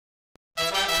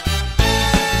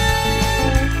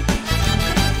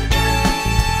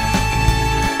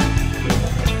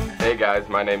guys,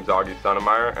 my name's Augie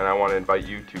Sonnemeyer, and I want to invite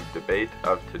you to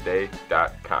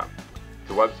debateoftoday.com. It's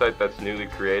a website that's newly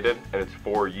created, and it's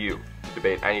for you to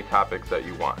debate any topics that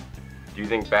you want. Do you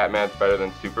think Batman's better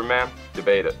than Superman?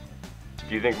 Debate it.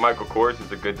 Do you think Michael Kors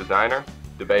is a good designer?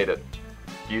 Debate it.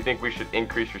 Do you think we should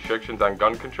increase restrictions on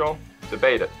gun control?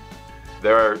 Debate it.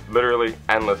 There are literally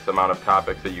endless amount of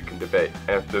topics that you can debate,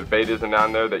 and if the debate isn't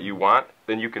on there that you want,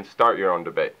 then you can start your own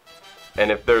debate.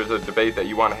 And if there's a debate that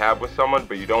you want to have with someone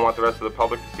but you don't want the rest of the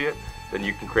public to see it, then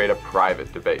you can create a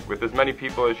private debate with as many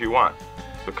people as you want.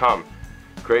 So come,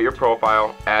 create your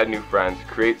profile, add new friends,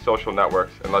 create social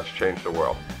networks, and let's change the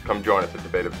world. Come join us at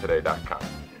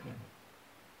debateoftoday.com.